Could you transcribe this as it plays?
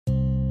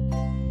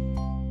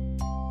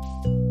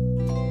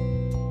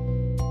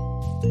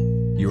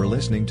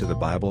listening to the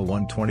Bible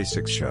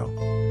 126 show.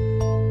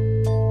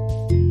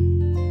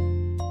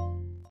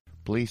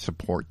 Please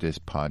support this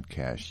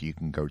podcast. You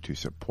can go to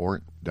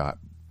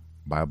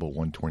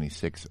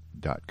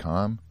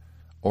support.bible126.com,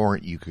 or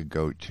you could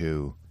go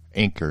to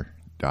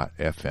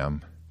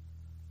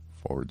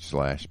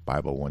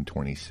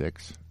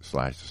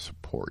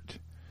anchor.fm/Bible126/support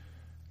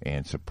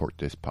and support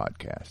this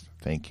podcast.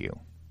 Thank you.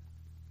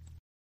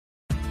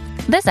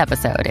 This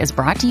episode is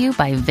brought to you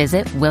by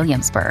Visit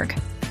Williamsburg.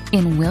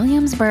 In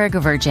Williamsburg,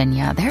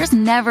 Virginia, there's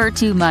never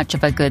too much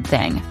of a good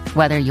thing.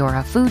 Whether you're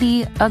a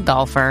foodie, a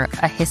golfer,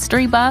 a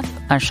history buff,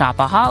 a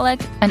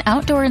shopaholic, an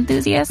outdoor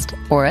enthusiast,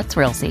 or a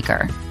thrill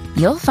seeker,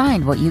 you'll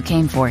find what you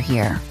came for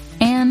here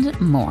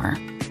and more.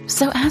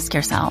 So ask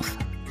yourself,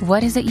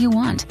 what is it you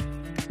want?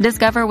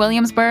 Discover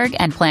Williamsburg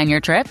and plan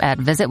your trip at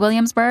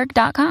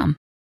visitwilliamsburg.com.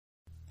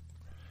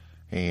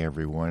 Hey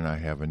everyone, I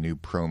have a new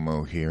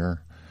promo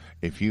here.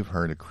 If you've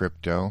heard of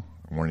crypto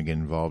and want to get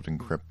involved in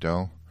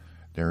crypto,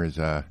 there is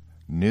a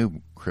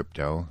new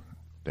crypto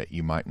that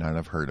you might not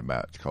have heard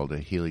about. It's called the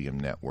Helium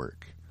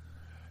Network.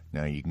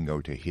 Now you can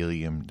go to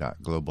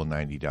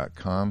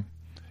helium.global90.com,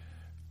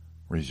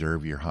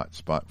 reserve your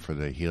hotspot for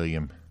the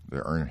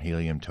earn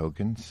helium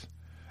tokens,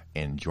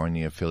 and join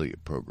the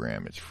affiliate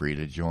program. It's free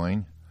to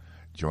join.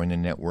 Join the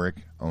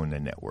network, own the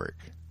network.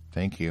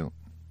 Thank you.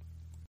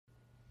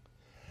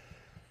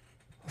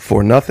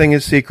 For nothing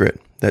is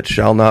secret that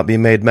shall not be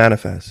made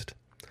manifest,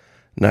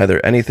 neither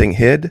anything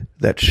hid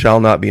that shall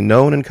not be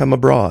known and come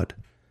abroad.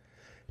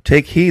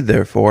 Take heed,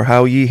 therefore,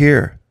 how ye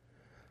hear.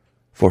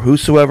 For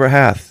whosoever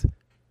hath,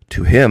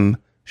 to him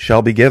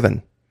shall be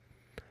given,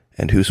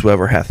 and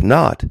whosoever hath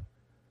not,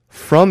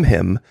 from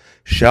him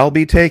shall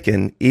be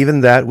taken even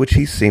that which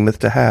he seemeth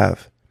to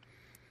have.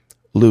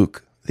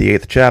 Luke, the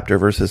 8th chapter,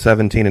 verses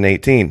 17 and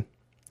 18.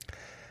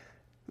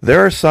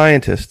 There are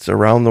scientists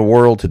around the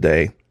world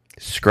today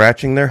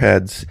scratching their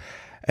heads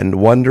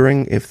and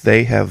wondering if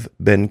they have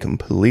been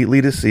completely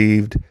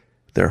deceived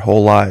their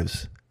whole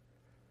lives.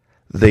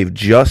 They've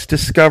just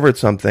discovered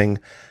something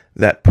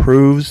that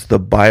proves the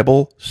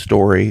Bible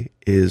story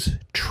is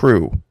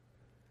true.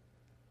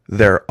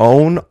 Their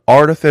own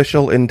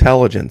artificial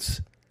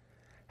intelligence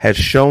has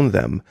shown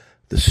them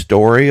the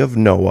story of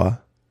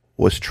Noah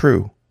was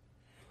true.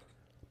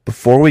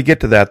 Before we get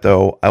to that,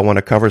 though, I want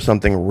to cover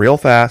something real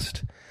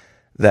fast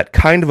that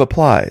kind of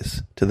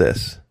applies to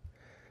this.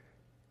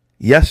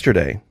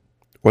 Yesterday,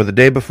 or the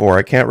day before,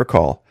 I can't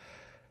recall,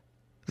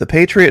 the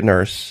Patriot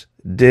Nurse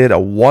did a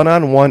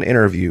one-on-one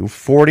interview,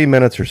 40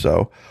 minutes or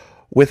so,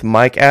 with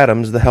Mike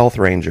Adams, the Health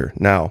Ranger.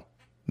 Now,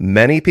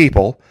 many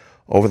people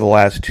over the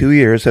last 2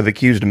 years have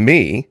accused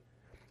me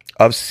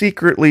of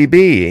secretly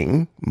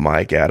being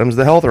Mike Adams,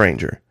 the Health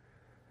Ranger.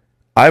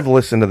 I've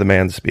listened to the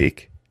man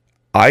speak.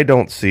 I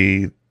don't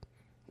see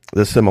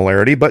the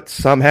similarity, but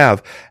some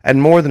have,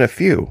 and more than a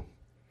few.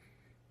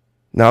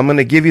 Now, I'm going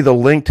to give you the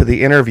link to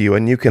the interview,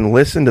 and you can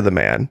listen to the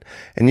man,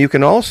 and you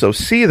can also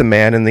see the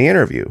man in the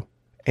interview.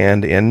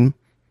 And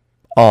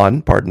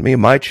on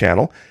my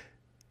channel,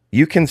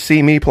 you can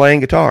see me playing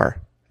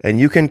guitar, and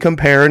you can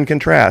compare and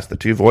contrast the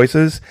two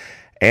voices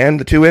and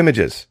the two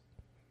images.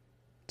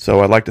 So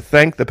I'd like to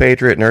thank the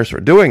Patriot Nurse for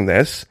doing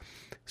this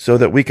so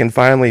that we can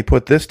finally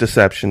put this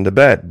deception to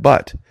bed.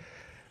 But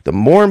the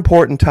more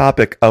important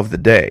topic of the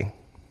day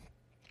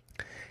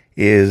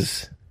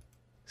is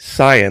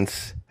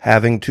science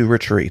having to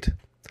retreat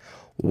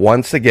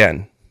once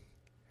again.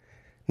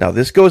 Now,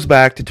 this goes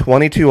back to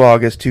 22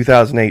 August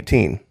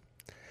 2018.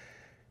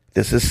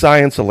 This is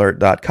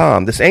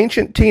ScienceAlert.com. This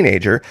ancient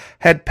teenager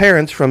had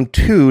parents from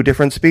two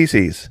different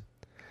species.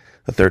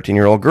 A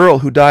 13-year-old girl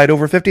who died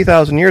over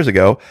 50,000 years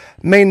ago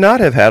may not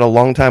have had a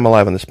long time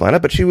alive on this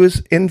planet, but she was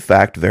in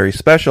fact very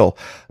special.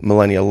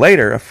 Millennia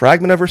later, a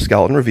fragment of her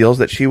skeleton reveals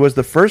that she was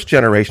the first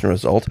generation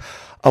result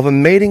of a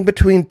mating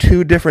between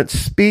two different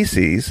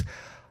species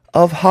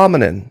of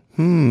hominin.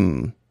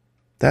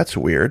 That's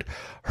weird.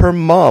 Her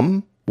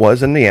mom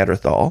was a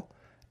Neanderthal,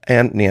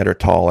 I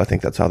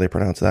think that's how they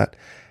pronounce that,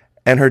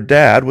 and her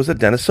dad was a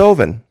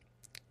Denisovan.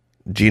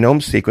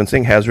 Genome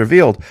sequencing has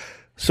revealed.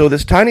 So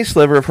this tiny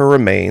sliver of her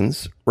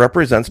remains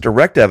represents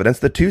direct evidence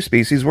the two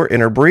species were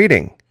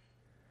interbreeding.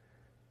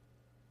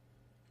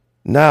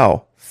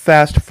 Now,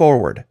 fast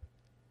forward.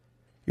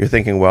 You're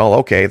thinking, well,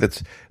 okay,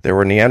 there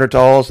were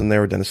Neanderthals, and there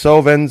were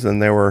Denisovans,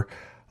 and there were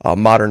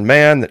modern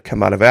man that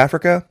come out of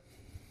Africa.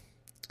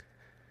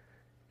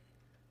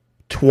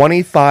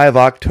 25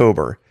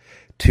 October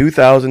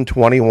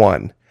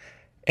 2021,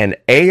 an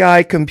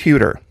AI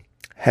computer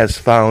has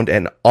found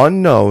an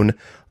unknown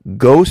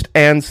ghost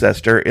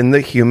ancestor in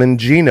the human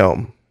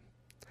genome.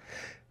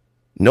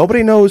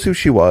 Nobody knows who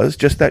she was,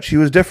 just that she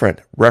was different,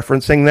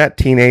 referencing that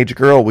teenage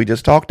girl we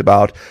just talked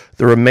about,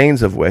 the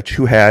remains of which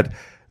who had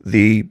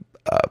the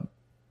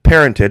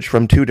parentage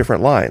from two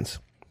different lines.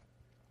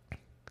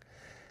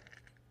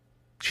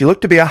 She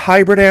looked to be a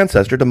hybrid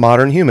ancestor to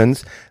modern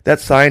humans that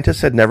scientists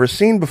had never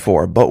seen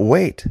before. But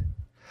wait.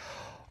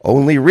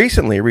 Only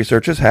recently,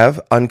 researchers have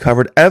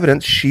uncovered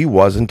evidence she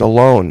wasn't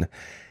alone.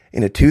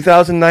 In a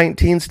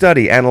 2019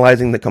 study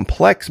analyzing the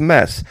complex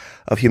mess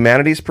of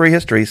humanity's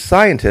prehistory,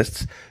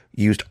 scientists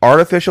used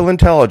artificial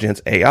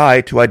intelligence, AI,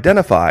 to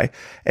identify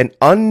an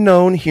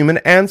unknown human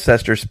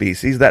ancestor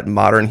species that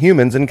modern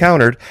humans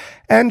encountered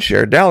and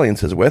shared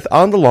dalliances with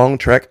on the long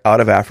trek out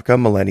of Africa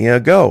millennia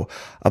ago.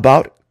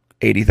 About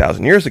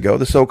 80,000 years ago,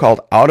 the so-called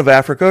out of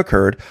Africa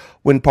occurred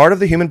when part of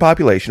the human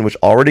population, which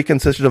already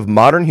consisted of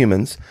modern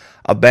humans,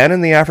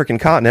 abandoned the African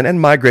continent and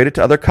migrated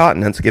to other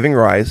continents, giving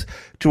rise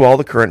to all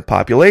the current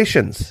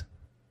populations.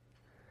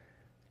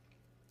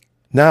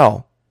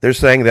 Now, they're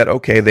saying that,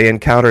 okay, they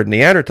encountered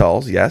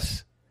Neanderthals,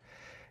 yes,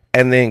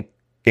 and they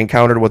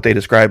encountered what they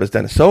describe as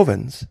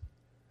Denisovans.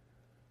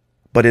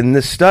 But in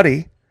this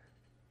study,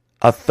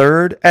 a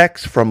third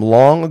X from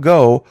long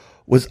ago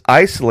was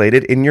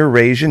isolated in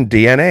Eurasian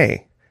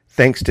DNA,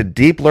 thanks to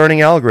deep learning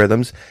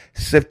algorithms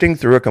sifting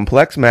through a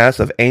complex mass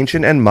of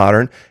ancient and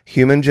modern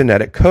human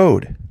genetic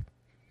code.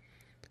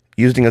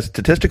 Using a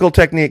statistical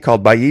technique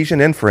called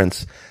Bayesian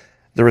inference,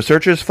 the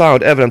researchers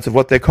found evidence of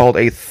what they called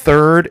a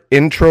third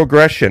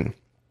introgression,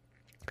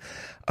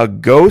 a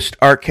ghost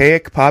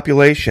archaic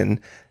population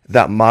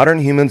that modern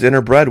humans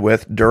interbred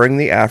with during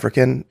the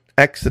African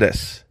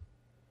exodus.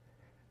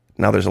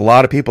 Now, there's a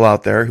lot of people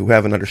out there who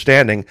have an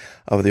understanding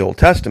of the Old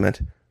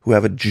Testament who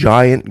have a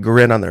giant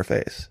grin on their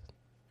face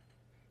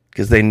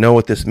because they know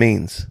what this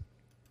means.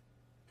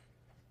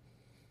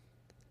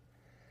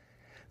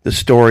 The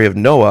story of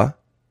Noah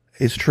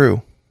is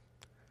true.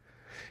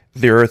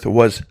 The earth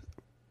was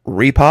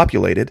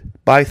repopulated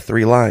by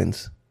 3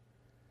 lines: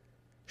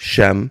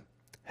 Shem,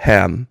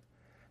 Ham,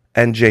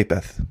 and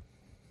Japheth,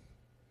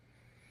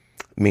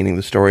 meaning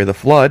the story of the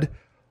flood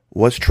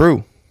was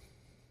true.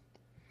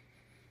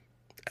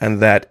 And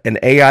that an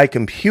AI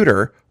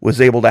computer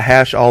was able to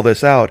hash all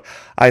this out,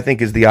 I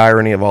think, is the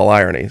irony of all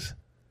ironies.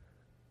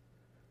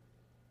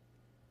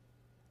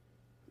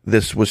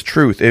 This was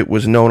truth. It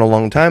was known a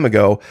long time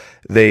ago.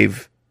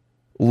 They've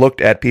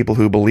looked at people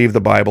who believe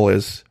the Bible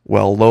as,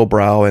 well,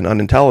 lowbrow and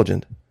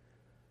unintelligent.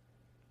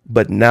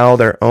 But now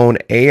their own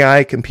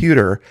AI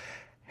computer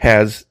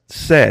has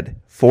said,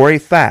 for a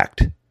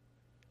fact,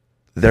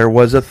 there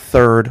was a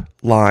third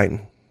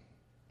line.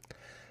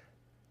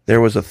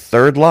 There was a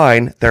third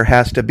line. There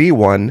has to be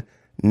one.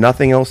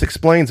 Nothing else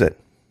explains it.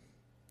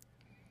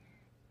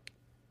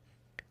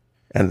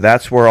 And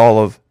that's where all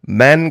of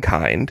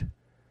mankind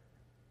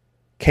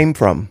came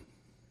from.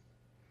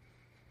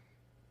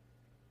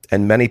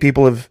 And many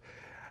people have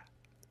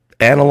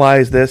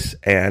analyzed this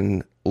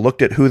and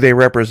looked at who they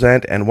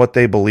represent and what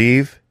they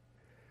believe.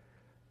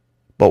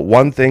 But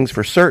one thing's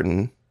for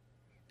certain,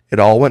 it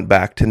all went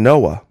back to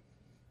Noah.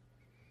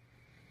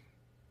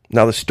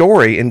 Now, the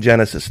story in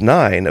Genesis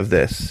 9 of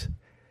this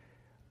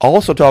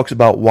also talks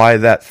about why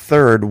that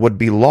third would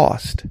be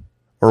lost,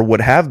 or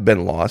would have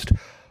been lost,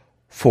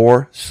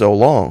 for so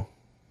long.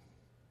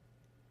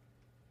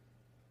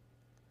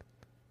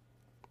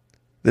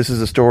 This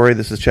is a story.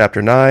 This is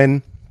chapter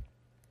 9.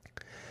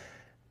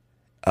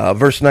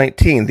 Verse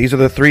 19, these are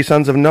the 3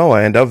 sons of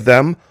Noah, and of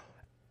them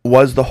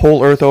was the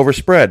whole earth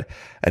overspread.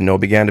 And Noah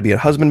began to be a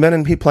husbandman,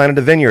 and he planted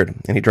a vineyard.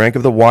 And he drank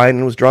of the wine,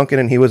 and was drunken,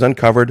 and he was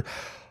uncovered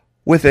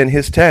within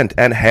his tent.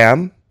 And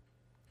Ham,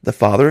 the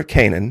father of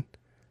Canaan,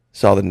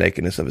 saw the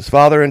nakedness of his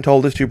father, and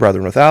told his 2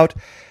 brethren without.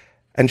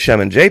 And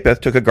Shem and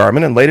Japheth took a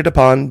garment, and laid it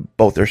upon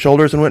both their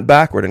shoulders, and went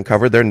backward, and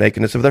covered their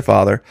nakedness of their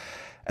father.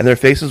 And their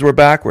faces were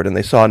backward, and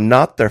they saw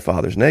not their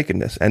father's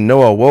nakedness. And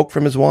Noah awoke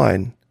from his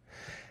wine,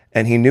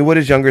 and he knew what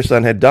his younger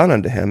son had done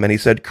unto him. And he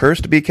said,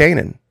 Cursed be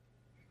Canaan,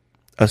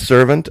 a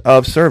servant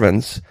of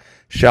servants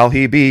shall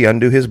he be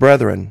unto his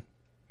brethren.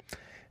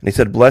 And he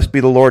said, Blessed be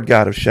the Lord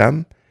God of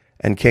Shem,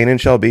 and Canaan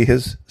shall be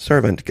his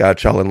servant. God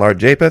shall enlarge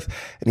Japheth,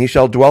 and he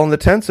shall dwell in the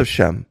tents of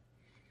Shem,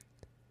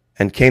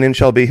 and Canaan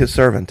shall be his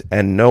servant.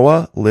 And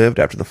Noah lived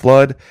after the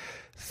flood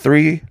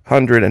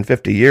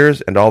 350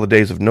 years, and all the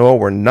days of Noah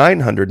were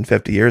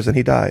 950 years, and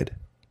he died.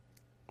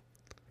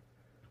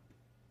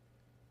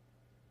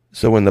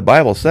 So when the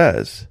Bible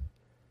says,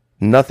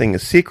 nothing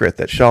is secret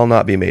that shall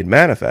not be made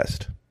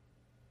manifest,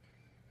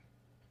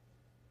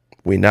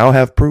 we now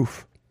have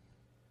proof.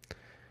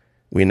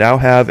 We now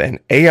have an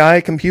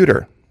AI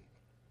computer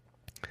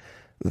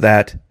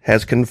that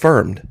has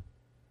confirmed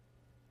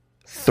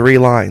 3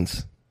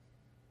 lines.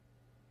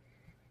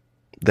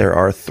 There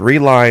are 3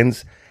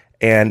 lines,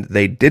 and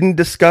they didn't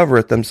discover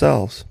it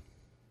themselves.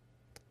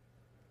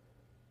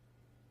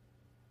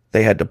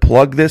 They had to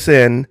plug this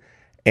in,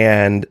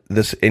 and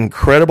this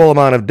incredible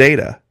amount of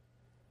data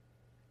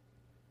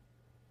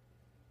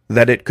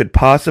that it could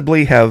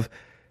possibly have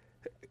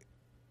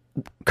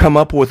come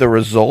up with a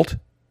result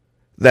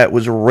that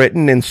was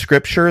written in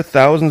Scripture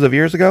thousands of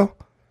years ago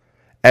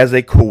as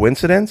a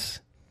coincidence?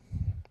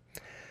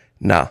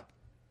 Nah,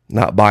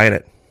 not buying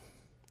it.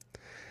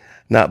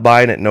 Not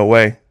buying it, no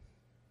way.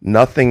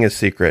 Nothing is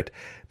secret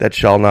that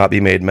shall not be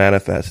made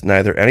manifest,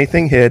 neither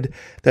anything hid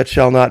that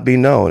shall not be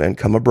known and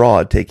come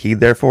abroad. Take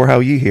heed therefore how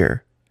ye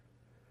hear.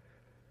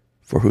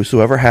 For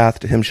whosoever hath,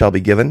 to him shall be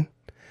given,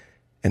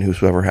 and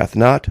whosoever hath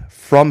not,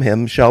 from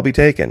him shall be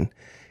taken.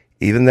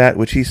 even that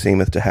which he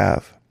seemeth to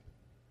have.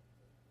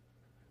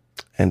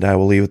 And I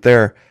will leave it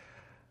there.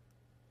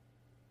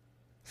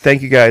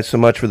 Thank you guys so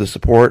much for the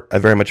support. I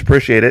very much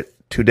appreciate it.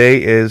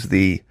 Today is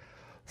the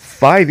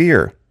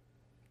 5-year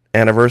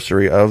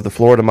anniversary of the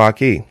Florida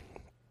Maquis.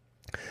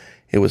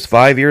 It was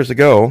 5 years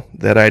ago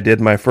that I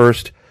did my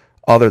first,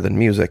 other than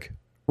music,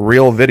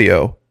 real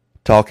video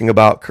talking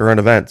about current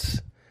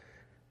events.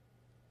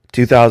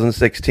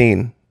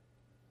 2016,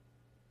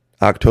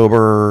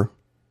 October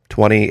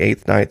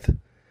 28th, 9th.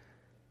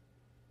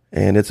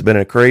 And it's been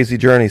a crazy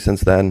journey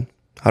since then.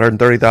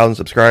 130,000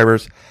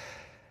 subscribers.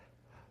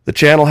 The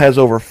channel has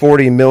over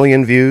 40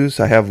 million views.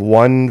 I have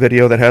one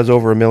video that has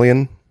over 1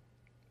 million.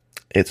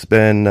 It's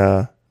been,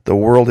 the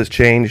world has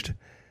changed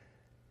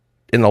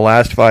in the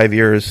last 5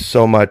 years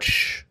so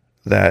much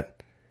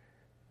that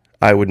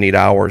I would need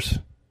hours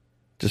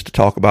just to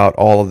talk about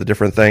all of the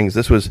different things.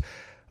 This was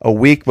a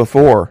week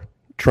before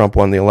Trump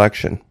won the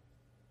election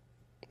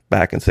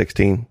back in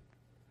 2016.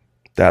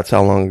 That's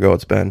how long ago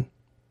it's been.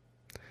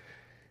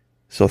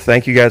 So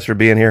thank you guys for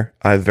being here.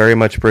 I very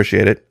much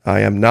appreciate it.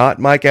 I am not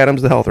Mike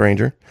Adams, the Health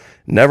Ranger.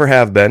 Never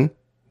have been.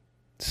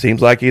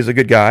 Seems like he's a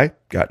good guy.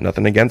 Got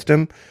nothing against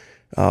him.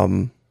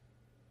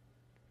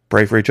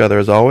 Pray for each other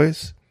as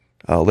always.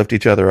 Lift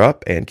each other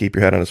up and keep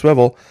your head on a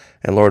swivel.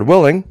 And Lord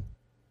willing,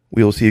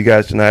 we will see you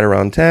guys tonight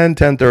around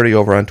 10:30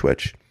 over on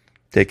Twitch.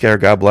 Take care.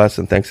 God bless.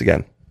 And thanks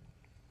again.